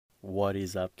What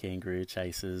is up, Kangaroo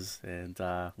Chasers? And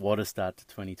what a start to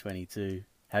 2022.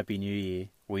 Happy New Year.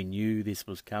 We knew this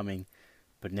was coming,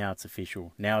 but now it's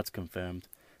official. Now it's confirmed.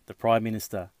 The Prime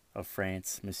Minister of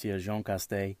France, Monsieur Jean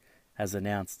Castex, has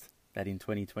announced that in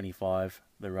 2025,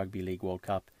 the Rugby League World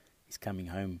Cup is coming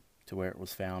home to where it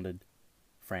was founded,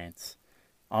 France.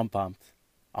 I'm pumped.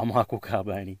 I'm Michael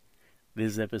Carboni.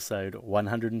 This is episode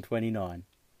 129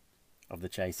 of the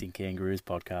Chasing Kangaroos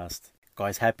podcast.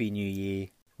 Guys, Happy New Year.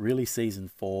 Really, season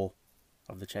 4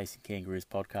 of the Chasing Kangaroos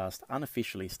podcast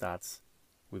unofficially starts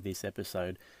with this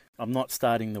episode. I'm not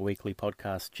starting the weekly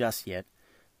podcast just yet,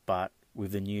 but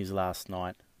with the news last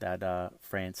night that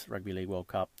France Rugby League World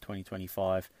Cup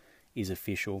 2025 is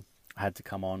official, I had to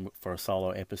come on for a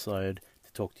solo episode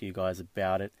to talk to you guys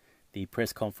about it. The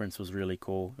press conference was really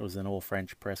cool. It was an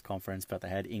all-French press conference, but they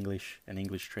had an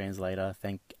English translator,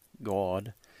 thank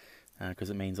God,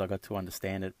 because it means I got to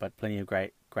understand it. But plenty of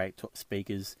great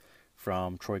speakers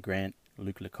from Troy Grant,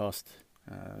 Luc Lacoste,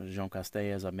 Jean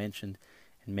Castex, as I mentioned,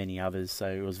 and many others. So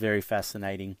it was very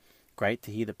fascinating. Great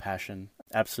to hear the passion.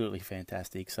 Absolutely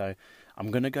fantastic. So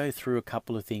I'm going to go through a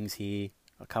couple of things here,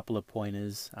 a couple of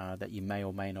pointers that you may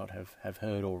or may not have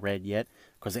heard or read yet,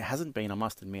 because it hasn't been, I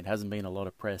must admit, hasn't been a lot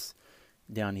of press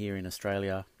down here in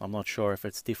Australia. I'm not sure if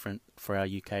it's different for our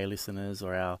UK listeners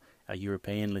or our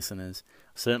European listeners.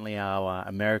 Certainly our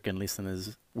American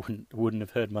listeners wouldn't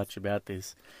have heard much about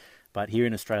this. But here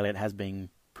in Australia it has been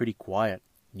pretty quiet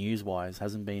news-wise.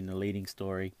 Hasn't been the leading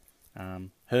story.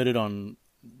 Heard it on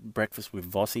Breakfast with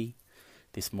Vossi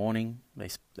this morning.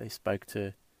 They spoke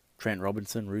to Trent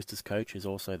Robinson, Roosters coach, who's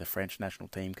also the French national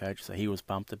team coach, so he was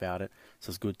pumped about it. So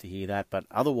it's good to hear that. But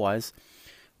otherwise,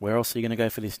 where else are you going to go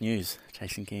for this news?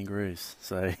 Chasing Kangaroos.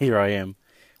 So here I am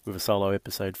with a solo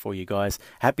episode for you guys.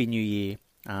 Happy New Year.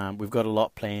 We've got a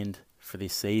lot planned for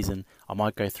this season. I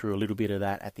might go through a little bit of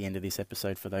that at the end of this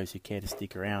episode for those who care to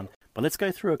stick around. But let's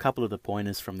go through a couple of the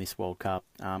pointers from this World Cup.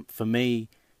 For me,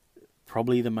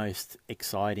 probably the most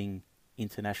exciting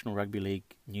international rugby league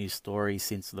news story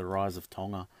since the rise of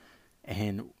Tonga.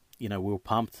 And, we were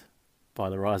pumped by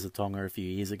the rise of Tonga a few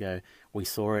years ago. We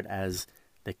saw it as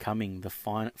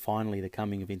finally the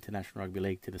coming of international rugby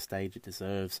league to the stage it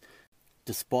deserves.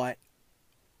 Despite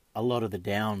a lot of the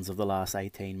downs of the last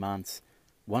 18 months,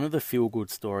 one of the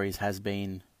feel-good stories has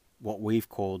been what we've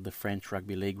called the French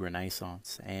Rugby League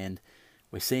Renaissance. And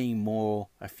we're seeing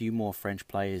a few more French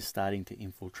players starting to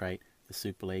infiltrate the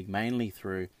Super League, mainly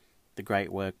through the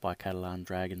great work by Catalan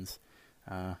Dragons,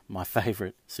 my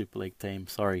favourite Super League team.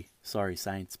 Sorry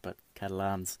Saints, but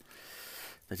Catalans,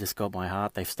 they just got my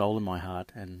heart. They've stolen my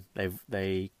heart, and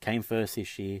they came first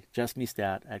this year, just missed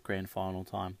out at grand final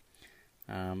time.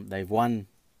 They've won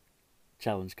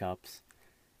Challenge Cups,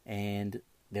 and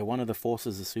they're one of the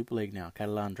forces of Super League now,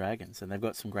 Catalan Dragons, and they've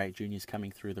got some great juniors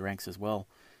coming through the ranks as well.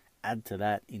 Add to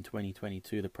that, in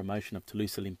 2022, the promotion of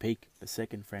Toulouse Olympique, the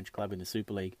second French club in the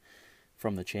Super League,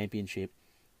 from the Championship,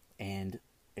 and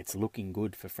it's looking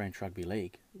good for French Rugby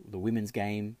League. The women's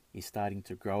game is starting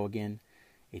to grow again.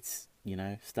 It's,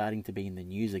 starting to be in the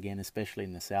news again, especially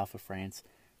in the south of France.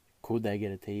 Could they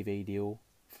get a TV deal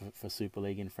for Super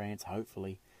League in France?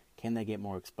 Hopefully. Can they get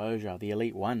more exposure? The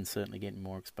Elite One certainly getting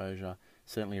more exposure,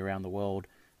 certainly around the world,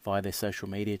 via their social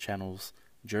media channels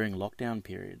during lockdown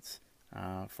periods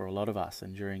for a lot of us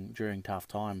and during tough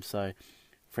times. So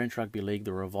French Rugby League,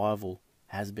 the revival,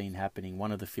 has been happening,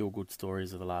 one of the feel-good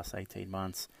stories of the last 18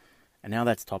 months. And now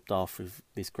that's topped off with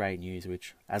this great news,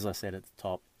 which, as I said at the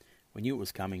top, we knew it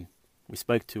was coming. We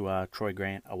spoke to Troy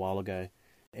Grant a while ago,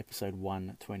 episode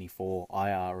 124,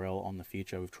 IRL on the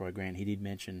future with Troy Grant. He did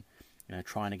mention,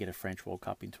 trying to get a French World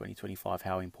Cup in 2025,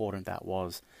 how important that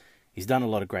was. He's done a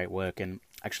lot of great work, and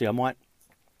actually I might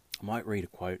read a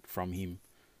quote from him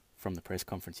from the press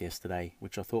conference yesterday,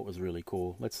 which I thought was really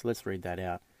cool. Let's read that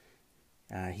out.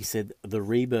 He said, "The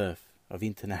rebirth of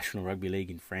international rugby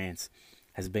league in France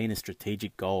has been a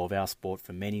strategic goal of our sport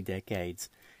for many decades,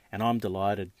 and I'm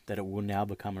delighted that it will now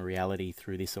become a reality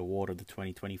through this award of the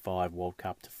 2025 World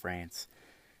Cup to France.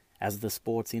 As the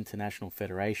sport's international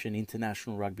federation,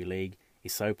 International Rugby League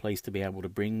is so pleased to be able to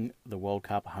bring the World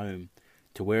Cup home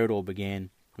to where it all began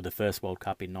with the first World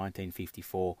Cup in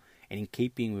 1954, and in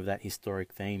keeping with that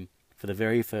historic theme, for the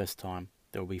very first time,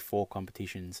 there will be 4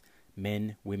 competitions: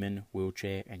 men, women,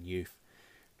 wheelchair and youth.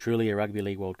 Truly a Rugby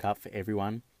League World Cup for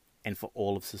everyone and for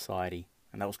all of society."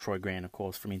 And that was Troy Grant, of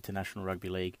course, from International Rugby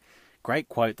League. Great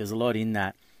quote. There's a lot in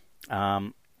that.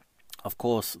 Of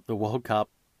course, the World Cup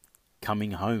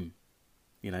coming home,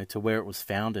 to where it was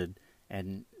founded.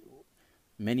 And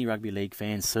many Rugby League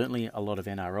fans, certainly a lot of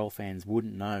NRL fans,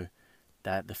 wouldn't know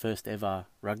that the first ever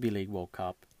Rugby League World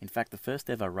Cup, in fact, the first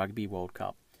ever Rugby World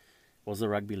Cup, was the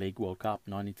Rugby League World Cup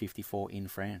 1954 in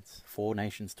France. 4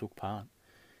 nations took part.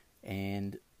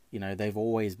 And, they've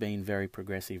always been very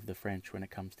progressive, the French, when it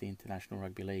comes to international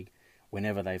rugby league,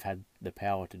 whenever they've had the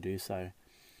power to do so.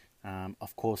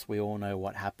 Of course, we all know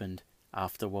what happened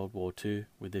after World War II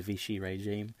with the Vichy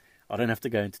regime. I don't have to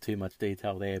go into too much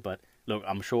detail there, but look,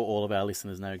 I'm sure all of our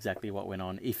listeners know exactly what went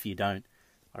on. If you don't,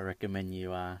 I recommend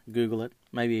you Google it,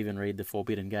 maybe even read The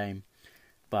Forbidden Game.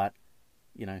 But,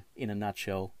 in a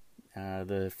nutshell,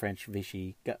 the French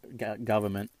Vichy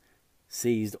government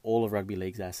seized all of rugby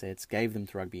league's assets, gave them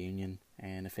to rugby union,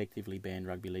 and effectively banned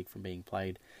rugby league from being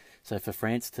played. So for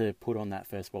France to put on that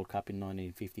first World Cup in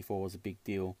 1954 was a big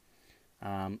deal.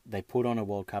 They put on a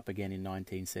World Cup again in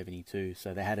 1972,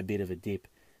 so they had a bit of a dip,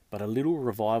 but a little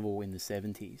revival in the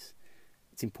 70s.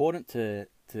 It's important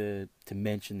to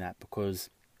mention that because,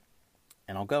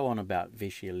 and I'll go on about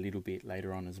Vichy a little bit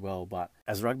later on as well, but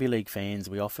as rugby league fans,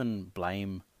 we often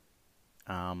blame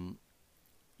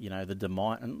the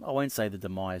demise, and I won't say the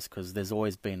demise because there's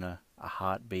always been a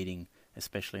heart beating,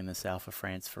 especially in the south of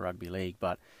France, for rugby league,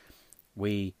 but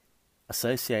we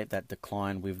associate that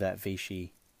decline with that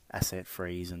Vichy asset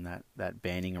freeze and that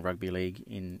banning of rugby league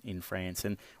in France.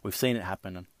 And we've seen it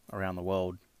happen around the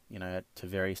world, to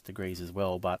various degrees as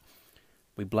well, but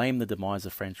we blame the demise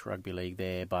of French rugby league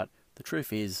there, but the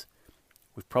truth is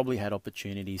we've probably had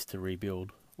opportunities to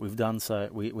rebuild. We've done so.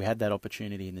 We had that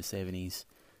opportunity in the 70s,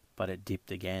 but it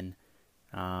dipped again.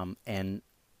 And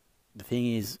the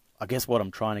thing is, I guess what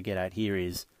I'm trying to get at here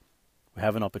is we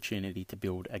have an opportunity to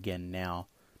build again now.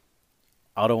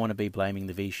 I don't want to be blaming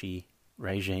the Vichy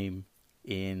regime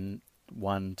in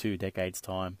 1-2 decades'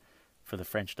 time for the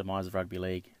French demise of rugby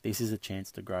league. This is a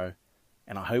chance to grow,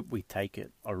 and I hope we take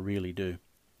it. I really do.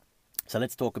 So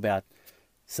let's talk about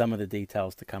some of the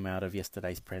details to come out of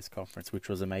yesterday's press conference, which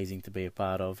was amazing to be a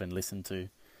part of and listen to.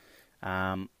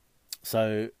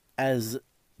 So, as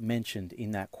mentioned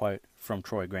in that quote from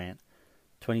Troy Grant,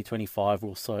 2025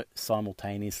 will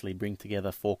simultaneously bring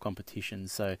together 4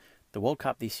 competitions. So, the World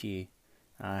Cup this year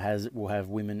will have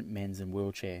women, men's, and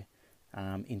wheelchair.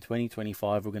 In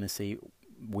 2025, we're going to see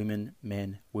women,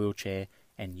 men, wheelchair,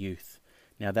 and youth.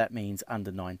 Now that means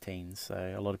under 19s.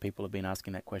 So a lot of people have been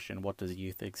asking that question, what does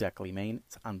youth exactly mean?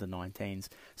 It's under 19s.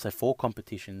 So 4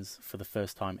 competitions for the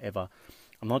first time ever.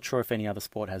 I'm not sure if any other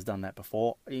sport has done that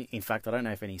before. In fact, I don't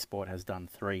know if any sport has done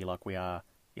 3 like we are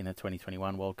in the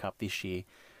 2021 World Cup this year,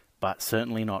 but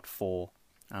certainly not 4.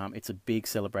 It's a big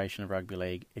celebration of rugby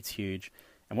league. It's huge.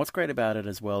 And what's great about it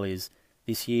as well is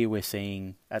this year we're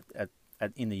seeing,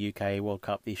 in the UK World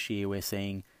Cup this year, we're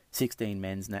seeing 16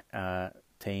 men's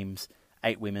teams,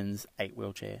 8 women's, 8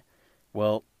 wheelchair.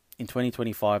 Well, in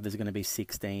 2025, there's going to be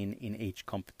 16 in each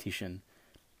competition.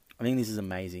 I think this is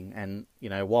amazing. And,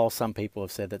 while some people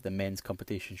have said that the men's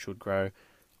competition should grow,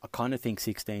 I kind of think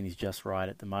 16 is just right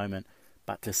at the moment.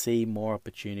 But to see more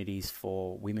opportunities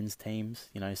for women's teams,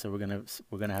 so we're going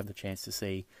to have the chance to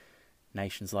see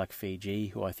nations like Fiji,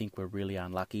 who I think were really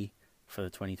unlucky for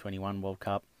the 2021 World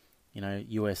Cup.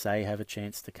 USA have a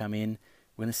chance to come in.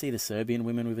 We're going to see the Serbian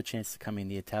women with a chance to come in,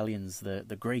 the Italians,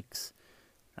 the Greeks,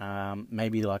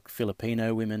 maybe like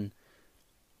Filipino women,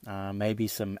 maybe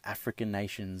some African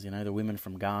nations, the women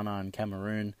from Ghana and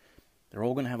Cameroon. They're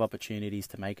all going to have opportunities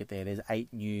to make it there. There's 8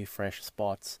 new fresh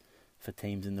spots for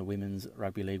teams in the Women's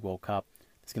Rugby League World Cup.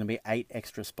 There's going to be 8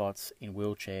 extra spots in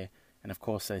wheelchair, and of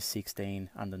course those 16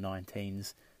 under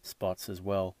 19s spots as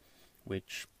well,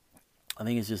 which I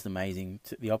think is just amazing.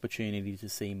 The opportunity to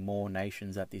see more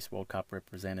nations at this World Cup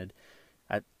represented.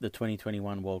 At the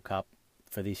 2021 World Cup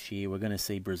for this year, we're going to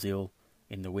see Brazil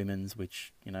in the women's,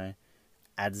 which,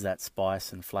 adds that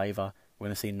spice and flavour. We're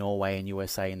going to see Norway and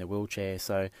USA in the wheelchair.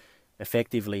 So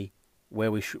effectively,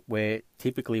 where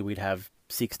typically we'd have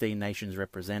 16 nations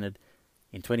represented,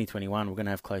 in 2021 we're going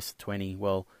to have close to 20.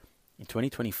 Well, in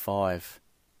 2025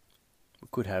 we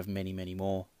could have many, many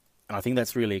more. And I think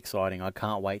that's really exciting. I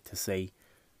can't wait to see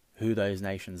who those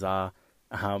nations are.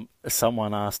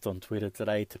 Someone asked on Twitter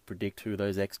today to predict who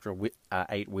those extra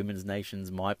 8 women's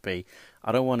nations might be.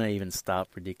 I don't want to even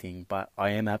start predicting, but I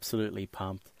am absolutely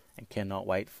pumped and cannot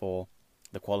wait for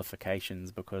the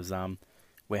qualifications because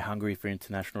we're hungry for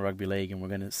international rugby league, and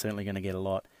we're certainly going to get a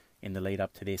lot in the lead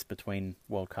up to this between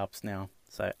World Cups now.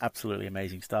 So absolutely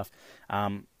amazing stuff.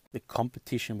 The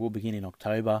competition will begin in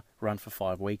October, run for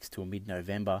 5 weeks till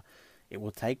mid-November. It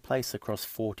will take place across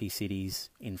 40 cities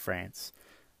in France.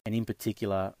 And in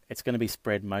particular, it's going to be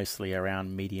spread mostly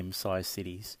around medium-sized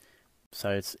cities.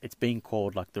 So it's being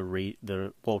called like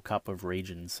the World Cup of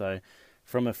regions. So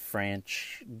from a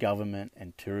French government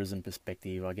and tourism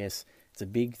perspective, I guess it's a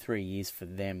big 3 years for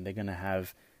them. They're going to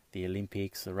have the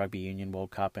Olympics, the Rugby Union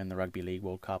World Cup, and the Rugby League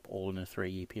World Cup all in a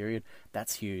 3-year period.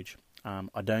 That's huge.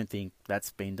 I don't think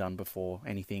that's been done before,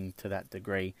 anything to that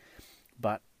degree.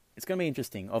 But it's going to be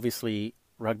interesting. Obviously,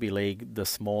 Rugby League, the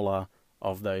smaller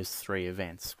of those 3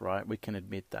 events, right? We can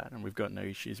admit that, and we've got no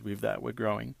issues with that. We're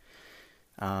growing.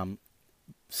 But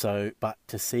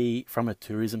to see from a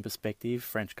tourism perspective,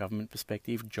 French government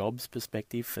perspective, jobs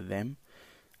perspective for them,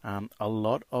 a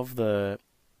lot of the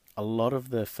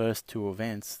first 2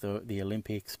 events, the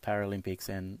Olympics, Paralympics,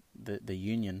 and the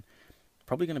Union,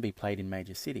 probably going to be played in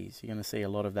major cities. You're going to see a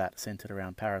lot of that centered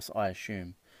around Paris, I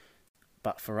assume.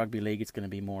 But for Rugby League, it's going to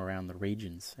be more around the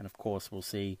regions. And of course, we'll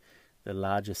see the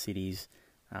larger cities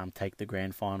take the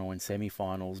grand final and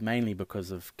semi-finals, mainly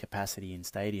because of capacity in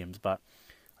stadiums. But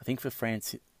I think for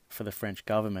the French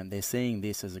government, they're seeing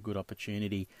this as a good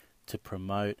opportunity to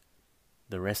promote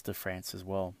the rest of France as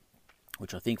well,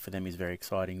 which I think for them is very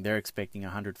exciting. They're expecting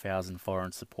 100,000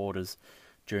 foreign supporters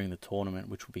during the tournament,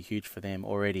 which will be huge for them.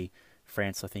 Already,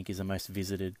 France, I think, is the most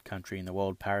visited country in the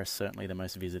world. Paris, certainly the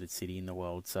most visited city in the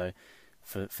world. So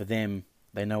for them,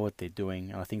 they know what they're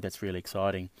doing, and I think that's really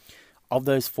exciting. Of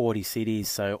those 40 cities,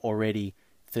 so already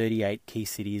 38 key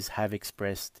cities have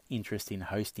expressed interest in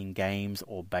hosting games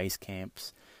or base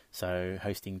camps, so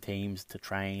hosting teams to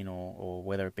train or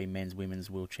whether it be men's, women's,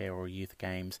 wheelchair or youth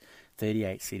games.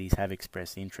 38 cities have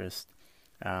expressed interest.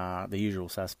 The usual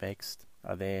suspects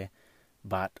are there.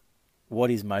 But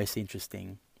what is most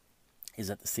interesting is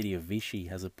that the city of Vichy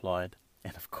has applied.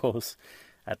 And of course,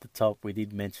 at the top, we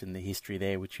did mention the history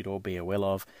there, which you'd all be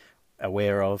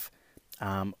aware of.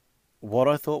 What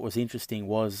I thought was interesting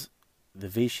was the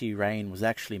Vichy reign was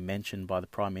actually mentioned by the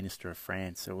Prime Minister of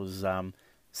France. It was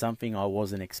something I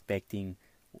wasn't expecting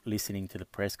listening to the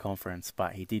press conference,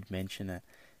 but he did mention it.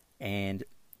 And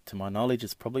to my knowledge,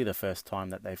 it's probably the first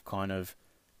time that they've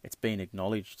it's been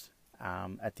acknowledged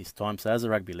at this time. So as a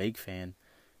rugby league fan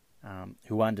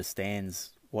who understands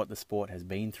what the sport has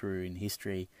been through in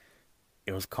history,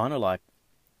 it was kind of like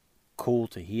cool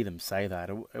to hear them say that.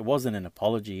 It wasn't an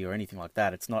apology or anything like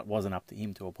that. It wasn't up to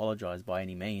him to apologise by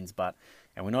any means,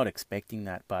 and we're not expecting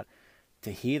that. But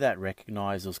to hear that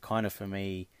recognised was kind of,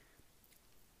 to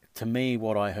me,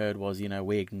 what I heard was,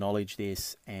 we acknowledge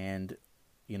this, and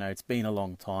it's been a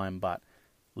long time, but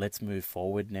let's move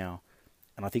forward now.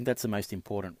 And I think that's the most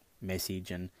important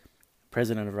message. And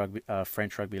President of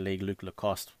French Rugby League, Luc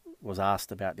Lacoste, was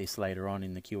asked about this later on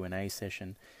in the Q&A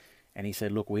session, and he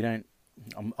said, look,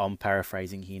 I'm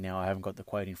paraphrasing here now, I haven't got the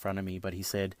quote in front of me, but he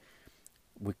said,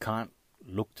 we can't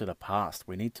look to the past,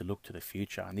 we need to look to the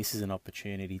future, and this is an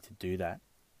opportunity to do that.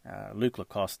 Luc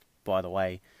Lacoste, by the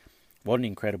way, what an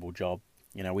incredible job.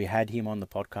 We had him on the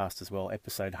podcast as well,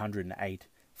 episode 108,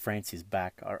 France is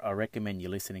Back. I recommend you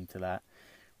listening to that.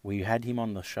 We had him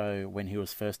on the show when he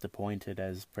was first appointed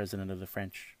as president of the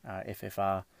French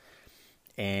FFR,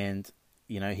 and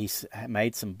he's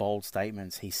made some bold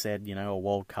statements. He said, a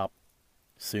World Cup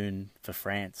soon for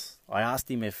France. I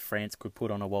asked him if France could put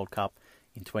on a World Cup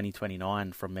in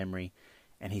 2029 from memory,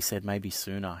 and he said maybe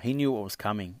sooner. He knew what was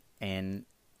coming, and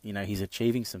he's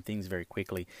achieving some things very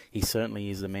quickly. He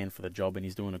certainly is the man for the job, and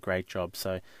he's doing a great job.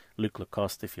 So Luc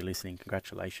Lacoste, if you're listening,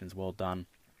 congratulations, well done.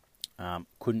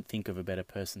 Couldn't think of a better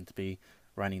person to be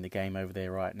running the game over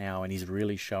there right now, and he's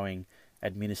really showing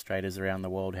administrators around the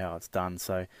world how it's done.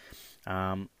 So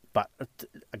but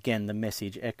again, the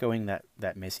message, echoing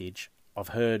that message, I've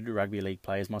heard rugby league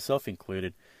players, myself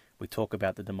included, we talk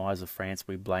about the demise of France.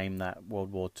 We blame that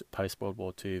post-World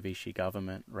War II Vichy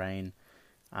government reign.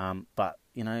 But,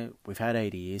 we've had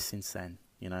 80 years since then,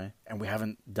 and we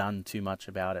haven't done too much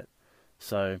about it.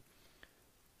 So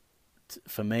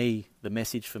for me, the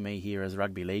message for me here as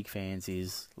rugby league fans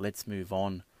is let's move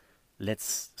on.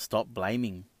 Let's stop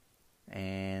blaming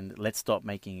and let's stop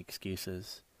making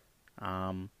excuses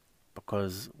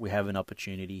because we have an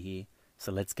opportunity here.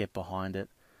 So let's get behind it,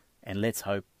 and let's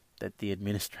hope that the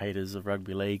administrators of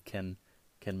rugby league can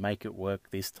make it work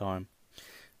this time.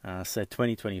 So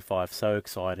 2025, so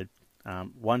excited.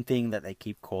 One thing that they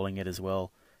keep calling it as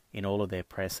well in all of their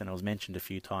press, and it was mentioned a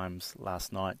few times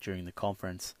last night during the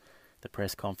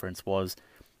press conference, was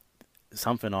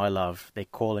something I love. They're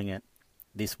calling it,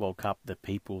 this World Cup, the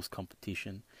people's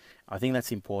competition. I think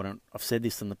that's important. I've said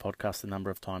this on the podcast a number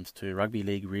of times too. Rugby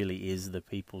league really is the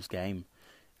people's game.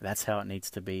 That's how it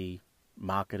needs to be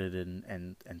marketed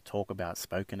and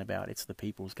spoken about. It's the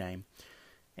people's game.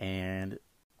 And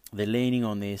they're leaning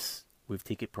on this with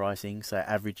ticket pricing. So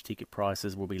average ticket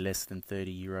prices will be less than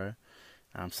 €30.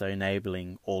 So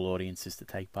enabling all audiences to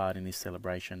take part in this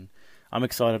celebration. I'm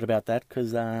excited about that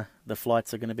because the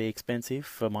flights are going to be expensive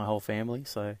for my whole family.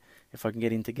 So if I can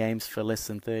get into games for less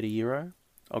than €30,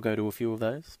 I'll go to a few of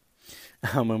those.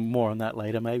 And more on that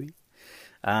later, maybe.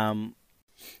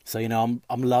 So, I'm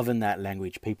loving that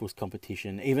language, people's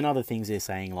competition, even other things they're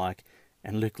saying like,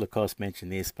 and Luc Lacoste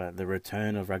mentioned this, but the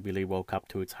return of Rugby League World Cup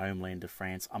to its homeland of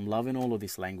France. I'm loving all of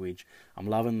this language. I'm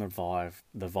loving the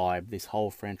vibe, this whole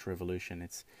French Revolution.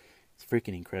 It's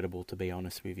freaking incredible, to be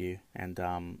honest with you. And,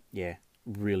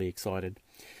 really excited.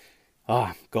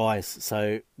 Guys,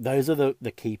 so those are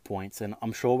the key points, and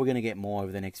I'm sure we're going to get more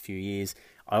over the next few years.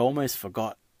 I almost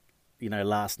forgot,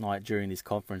 last night during this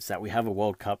conference that we have a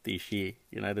World Cup this year.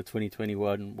 The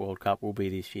 2021 World Cup will be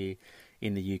this year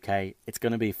in the UK. It's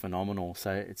going to be phenomenal.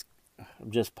 So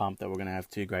I'm just pumped that we're going to have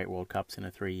 2 great World Cups in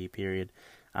a 3-year period.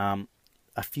 A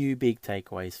few big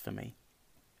takeaways for me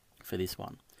for this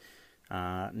one.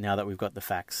 Now that we've got the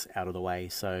facts out of the way.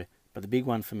 But the big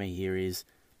one for me here is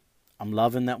I'm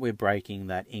loving that we're breaking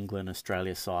that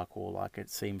England-Australia cycle. Like, it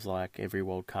seems like every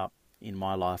World Cup in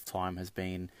my lifetime has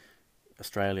been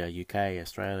Australia, UK,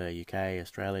 Australia, UK,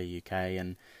 Australia, UK.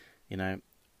 And,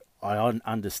 I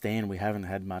understand we haven't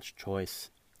had much choice,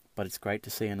 but it's great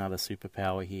to see another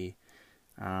superpower here.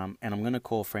 And I'm going to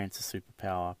call France a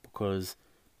superpower because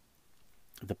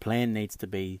the plan needs to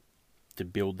be to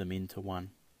build them into one.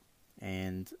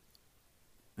 And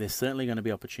there's certainly going to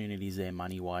be opportunities there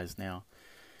money-wise now.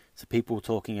 So people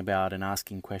talking about and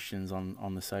asking questions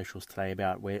on the socials today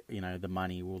about where, the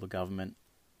money, will the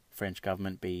French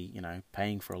government be,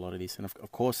 paying for a lot of this? And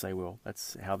of course they will.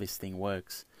 That's how this thing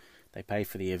works. They pay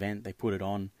for the event, they put it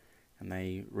on, and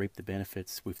they reap the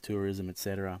benefits with tourism,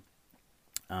 etc.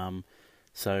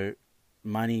 So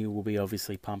money will be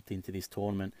obviously pumped into this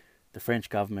tournament. The French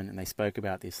government, and they spoke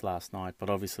about this last night, but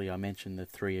obviously I mentioned the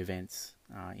 3 events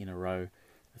in a row,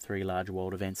 the 3 large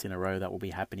world events in a row that will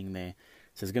be happening there.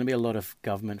 So there's going to be a lot of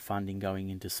government funding going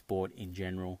into sport in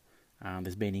general.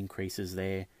 There's been increases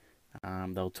there.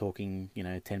 They were talking,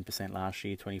 10% last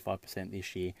year, 25%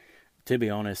 this year. To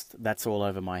be honest, that's all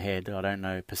over my head. I don't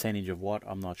know percentage of what.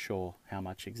 I'm not sure how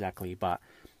much exactly, but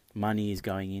money is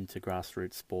going into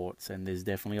grassroots sports, and there's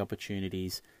definitely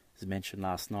opportunities, as mentioned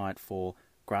last night, for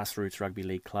grassroots rugby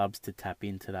league clubs to tap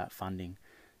into that funding.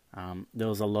 There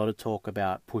was a lot of talk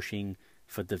about pushing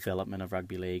for development of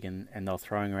rugby league, and they're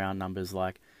throwing around numbers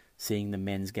like seeing the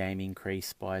men's game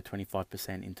increase by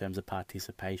 25% in terms of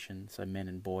participation, so men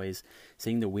and boys,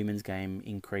 seeing the women's game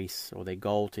increase, or their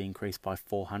goal to increase by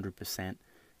 400%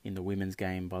 in the women's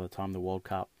game by the time the World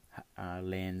Cup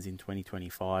lands in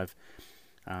 2025.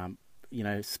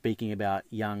 Speaking about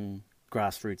young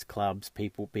grassroots clubs,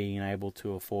 people being able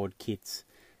to afford kits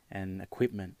and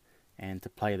equipment and to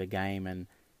play the game, and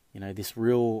this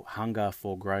real hunger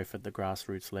for growth at the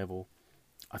grassroots level.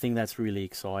 I think that's really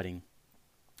exciting.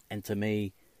 And to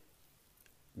me,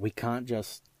 we can't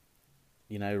just,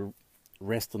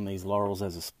 rest on these laurels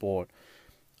as a sport.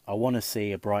 I want to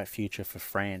see a bright future for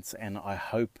France, and I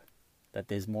hope that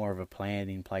there's more of a plan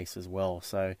in place as well.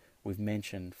 So we've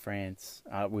mentioned France,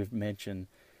 we've mentioned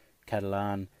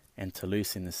Catalan and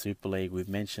Toulouse in the Super League, we've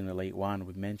mentioned Elite One,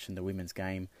 we've mentioned the women's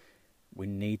game. We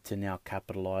need to now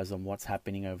capitalise on what's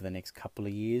happening over the next couple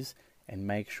of years and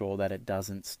make sure that it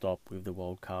doesn't stop with the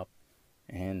World Cup.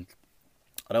 And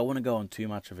I don't want to go on too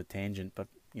much of a tangent, but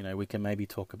we can maybe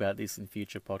talk about this in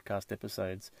future podcast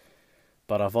episodes.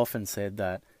 But I've often said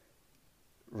that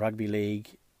rugby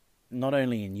league, not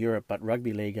only in Europe, but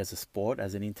rugby league as a sport,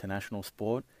 as an international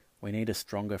sport, we need a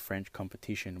stronger French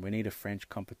competition. We need a French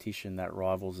competition that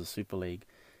rivals the Super League,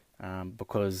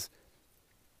 because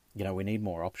we need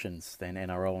more options than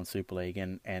NRL and Super League.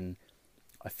 And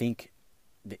I think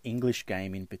the English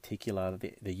game in particular,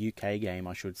 the UK game,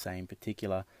 I should say in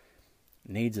particular,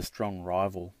 needs a strong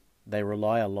rival. They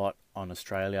rely a lot on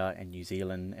Australia and New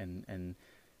Zealand, and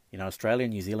Australia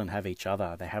and New Zealand have each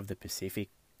other. They have the Pacific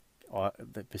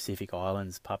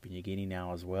Islands, Papua New Guinea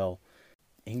now as well.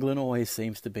 England always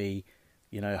seems to be,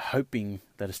 hoping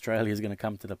that Australia is going to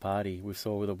come to the party. We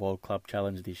saw with the World Club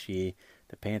Challenge this year,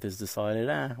 the Panthers decided,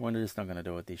 we're just not going to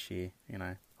do it this year.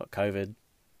 Got COVID,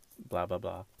 blah blah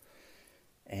blah,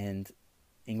 and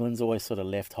England's always sort of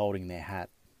left holding their hat.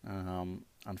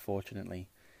 Unfortunately,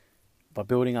 by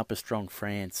building up a strong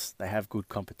France, they have good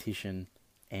competition,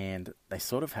 and they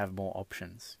sort of have more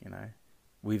options,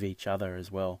 with each other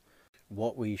as well.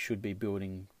 What we should be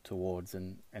building towards,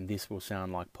 and this will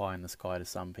sound like pie in the sky to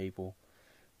some people,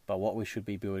 but what we should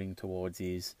be building towards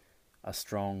is a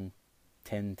strong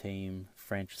 10-team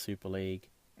French Super League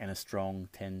and a strong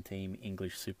 10-team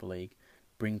English Super League.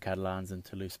 Bring Catalans and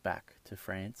Toulouse back to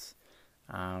France.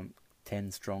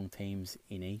 10 strong teams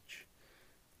in each.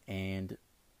 And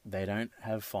they don't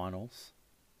have finals.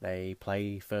 They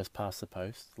play first past the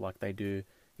post like they do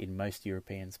in most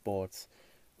European sports.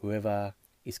 whoever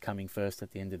is coming first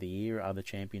at the end of the year are the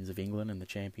champions of England and the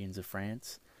champions of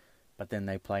France. But then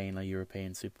they play in a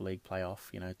European Super League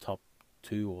playoff. Top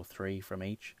 2 or 3 from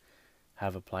each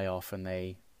have a playoff, and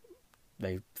they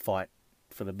fight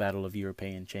for the battle of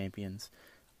European champions.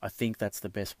 I think that's the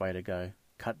best way to go.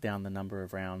 Cut down the number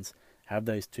of rounds, have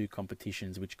those 2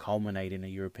 competitions which culminate in a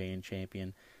European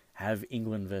champion, have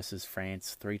England versus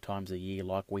France 3 times a year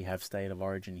like we have State of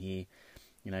Origin here.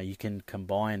 You can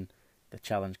combine the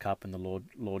Challenge Cup and the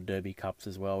Lord Derby Cups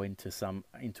as well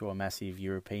into a massive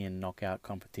European knockout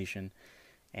competition,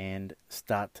 and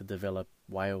start to develop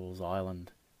Wales,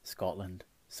 Ireland, Scotland,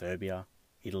 Serbia,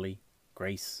 Italy,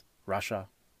 Greece, Russia.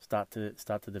 Start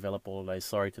to develop all of those.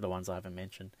 Sorry to the ones I haven't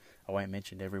mentioned. I won't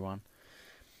mention everyone.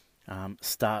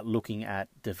 Start looking at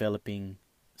developing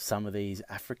some of these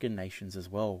African nations as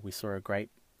well. We saw a great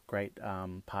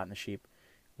partnership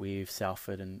with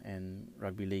Salford and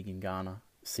Rugby League in Ghana.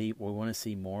 We want to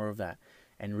see more of that,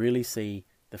 and really see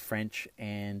the French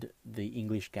and the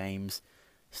English games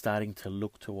starting to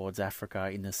look towards Africa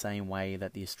in the same way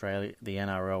that the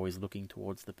NRL is looking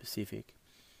towards the Pacific.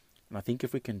 And I think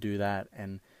if we can do that,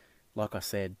 and like I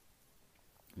said,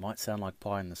 it might sound like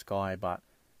pie in the sky, but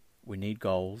we need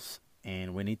goals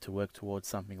and we need to work towards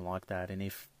something like that. And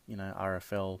if,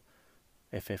 RFL,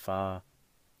 FFR,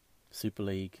 Super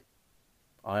League,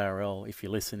 IRL, if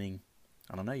you're listening,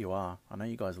 and I know you are, I know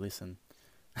you guys listen,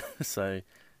 so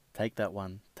take that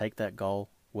one, take that goal,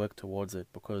 work towards it,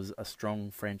 because a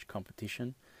strong French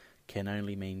competition can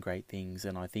only mean great things,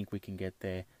 and I think we can get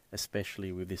there,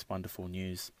 especially with this wonderful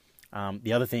news.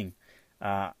 The other thing,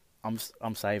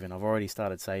 I'm saving. I've already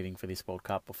started saving for this World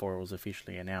Cup before it was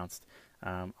officially announced.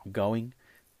 I'm going.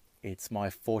 It's my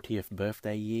 40th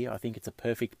birthday year. I think it's a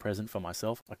perfect present for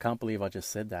myself. I can't believe I just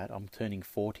said that. I'm turning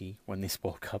 40 when this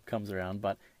World Cup comes around,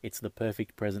 but it's the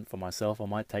perfect present for myself. I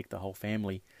might take the whole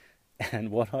family.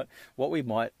 And what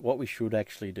we should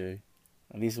actually do,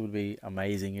 and this would be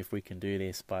amazing if we can do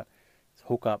this, but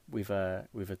hook up with a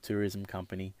tourism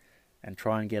company and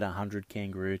try and get 100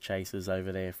 kangaroo chasers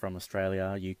over there from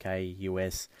Australia, UK,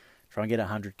 US. Try and get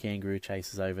 100 kangaroo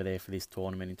chasers over there for this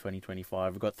tournament in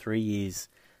 2025. We've got 3 years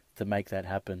to make that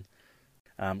happen.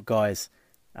 Guys,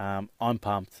 I'm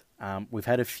pumped. We've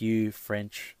had a few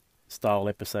French-style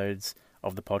episodes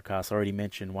of the podcast. I already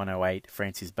mentioned 108,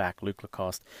 France is back, Luc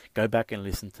Lacoste. Go back and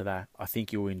listen to that. I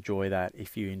think you'll enjoy that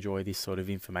if you enjoy this sort of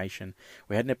information.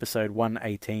 We had an episode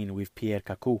 118 with Pierre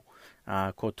Cacou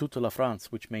called Toute la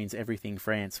France, which means everything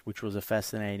France, which was a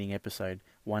fascinating episode,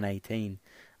 118.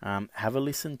 Have a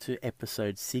listen to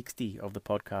episode 60 of the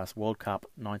podcast, World Cup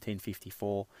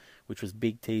 1954, which was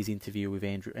Big T's interview with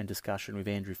Andrew and discussion with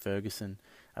Andrew Ferguson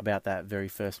about that very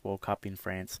first World Cup in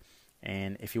France.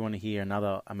 And if you want to hear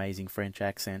another amazing French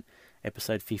accent,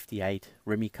 episode 58,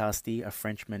 Remy Casti, a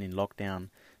Frenchman in lockdown.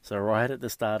 So right at the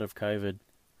start of COVID,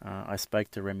 I spoke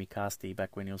to Remy Casti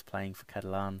back when he was playing for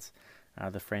Catalans,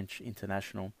 the French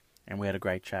international, and we had a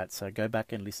great chat. So go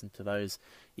back and listen to those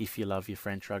if you love your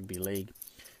French rugby league.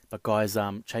 But guys,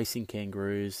 Chasing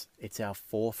Kangaroos, it's our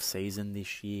 4th season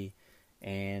this year,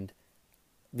 and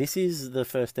this is the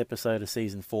first episode of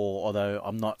season 4, although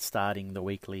I'm not starting the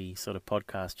weekly sort of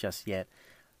podcast just yet.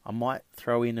 I might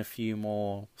throw in a few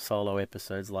more solo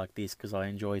episodes like this because I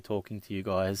enjoy talking to you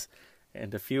guys.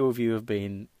 And a few of you have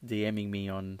been DMing me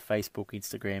on Facebook,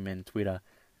 Instagram and Twitter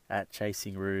at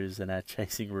Chasing Roos and at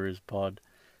Chasing Roos Pod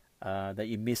that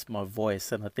you miss my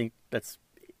voice. And I think that's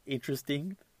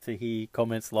interesting to hear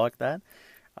comments like that.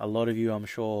 A lot of you, I'm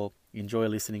sure, enjoy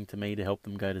listening to me to help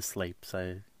them go to sleep.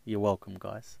 So you're welcome,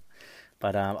 guys.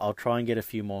 But I'll try and get a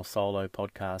few more solo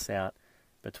podcasts out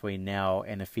between now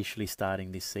and officially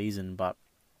starting this season. But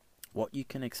what you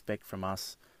can expect from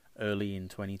us early in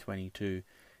 2022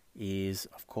 is,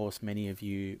 of course, many of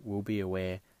you will be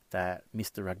aware that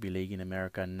Mr. Rugby League in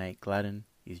America, Nate Gladden,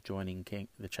 is joining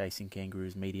the Chasing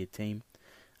Kangaroos media team.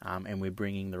 And we're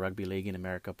bringing the Rugby League in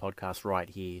America podcast right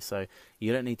here. So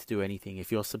you don't need to do anything.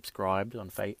 If you're subscribed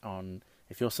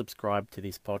if you're subscribed to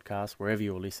this podcast, wherever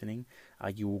you're listening,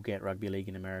 you will get Rugby League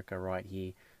in America right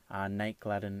here. Nate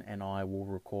Gladden and I will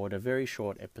record a very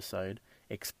short episode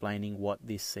explaining what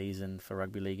this season for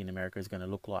Rugby League in America is going to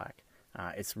look like.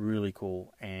 It's really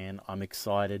cool, and I'm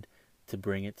excited to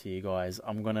bring it to you guys.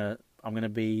 I'm gonna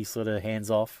be sort of hands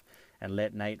off and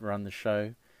let Nate run the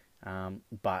show,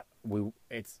 but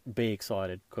be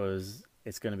excited because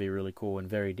it's going to be really cool and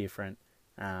very different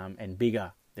and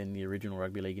bigger than the original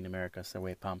Rugby League in America, so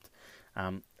we're pumped.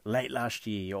 Late last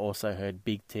year, you also heard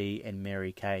Big T and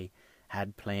Mary Kay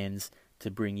had plans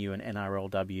to bring you an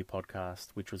NRLW podcast,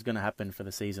 which was going to happen for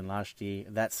the season last year.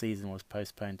 That season was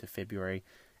postponed to February,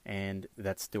 and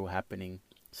that's still happening.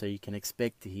 So you can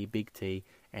expect to hear Big T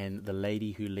and the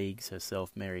lady who leagues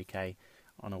herself, Mary Kay,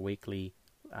 on a weekly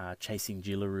Chasing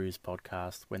Jillaroos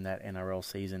podcast when that NRL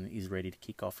season is ready to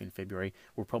kick off in February.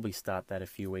 We'll probably start that a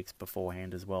few weeks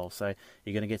beforehand as well. So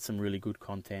you're going to get some really good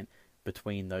content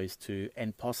between those two,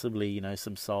 and possibly,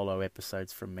 some solo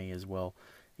episodes from me as well,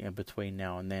 between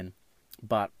now and then.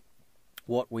 But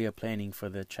what we are planning for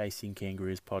the Chasing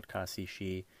Kangaroos podcast this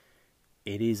year,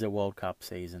 it is a World Cup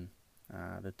season.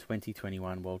 The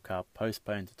 2021 World Cup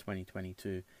postponed to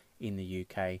 2022 in the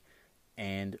UK,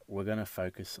 and we're going to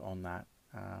focus on that.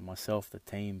 Myself, the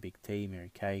team, Big T,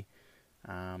 Mary Kay,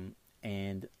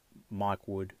 and Mike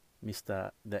Wood,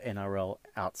 the NRL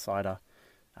outsider,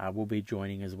 will be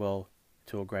joining as well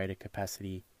to a greater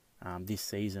capacity this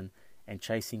season. And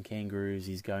Chasing Kangaroos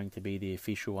is going to be the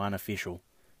official, unofficial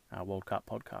World Cup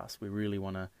podcast. We really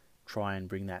want to try and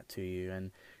bring that to you,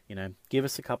 and give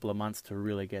us a couple of months to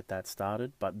really get that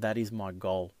started. But that is my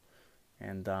goal,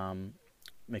 and I'm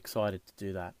excited to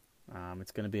do that.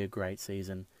 It's going to be a great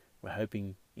season. We're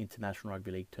hoping International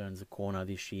Rugby League turns a corner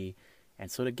this year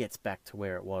and sort of gets back to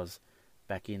where it was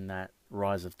back in that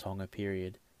Rise of Tonga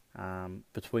period.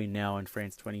 Between now and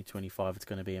France 2025, it's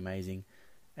going to be amazing.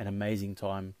 An amazing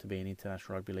time to be an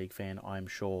International Rugby League fan, I'm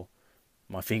sure.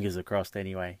 My fingers are crossed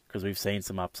anyway, because we've seen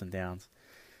some ups and downs.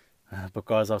 But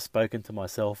guys, I've spoken to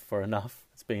myself for enough.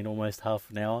 It's been almost half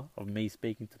an hour of me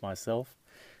speaking to myself.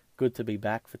 Good to be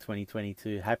back for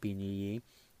 2022. Happy New Year.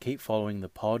 Keep following the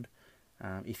pod.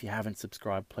 If you haven't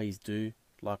subscribed, please do.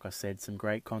 Like I said, some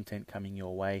great content coming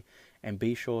your way. And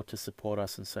be sure to support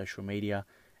us on social media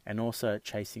and also at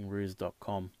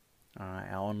chasingroos.com,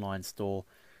 our online store.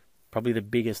 Probably the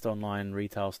biggest online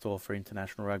retail store for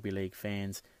International Rugby League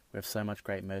fans. We have so much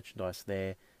great merchandise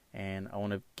there. And I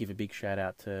want to give a big shout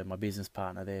out to my business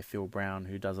partner there, Phil Brown,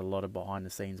 who does a lot of behind the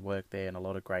scenes work there and a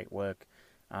lot of great work.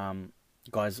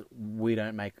 Guys,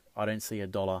 I don't see a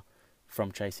dollar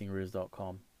from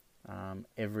chasingroos.com.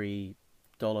 Every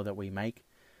dollar that we make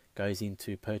goes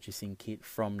into purchasing kit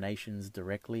from nations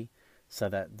directly so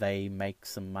that they make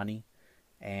some money,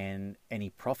 and any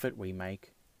profit we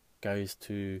make goes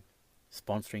to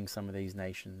sponsoring some of these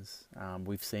nations.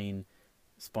 We've seen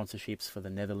sponsorships for the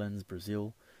Netherlands,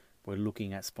 Brazil. We're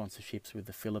looking at sponsorships with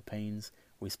the Philippines.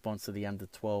 We sponsor the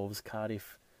under-12s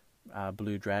Cardiff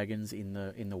Blue Dragons in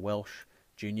the Welsh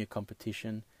junior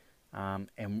competition.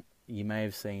 And you may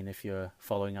have seen, if you're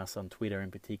following us on Twitter in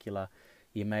particular,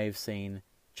 you may have seen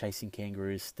Chasing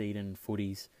Kangaroos, Steeden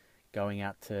footies going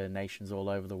out to nations all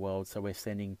over the world. So we're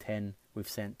sending 10. We've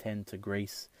sent 10 to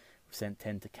Greece. We've sent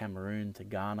 10 to Cameroon, to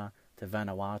Ghana, to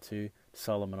Vanuatu, to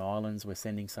Solomon Islands. We're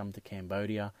sending some to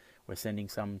Cambodia. We're sending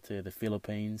some to the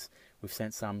Philippines. We've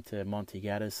sent some to Monte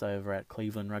Gaddis over at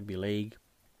Cleveland Rugby League.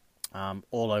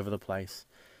 All over the place.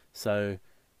 So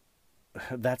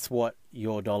that's what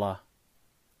your dollar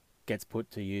gets put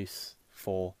to use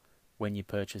for when you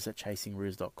purchase at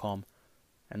chasingroos.com.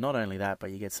 And not only that,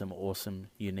 but you get some awesome,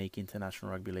 unique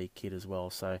International Rugby League kit as well.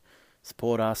 So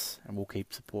support us, and we'll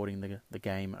keep supporting the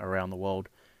game around the world.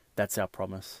 That's our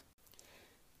promise.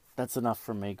 That's enough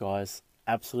from me, guys.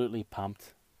 Absolutely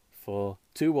pumped for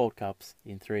 2 World Cups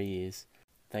in 3 years.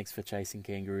 Thanks for chasing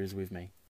Kangaroos with me.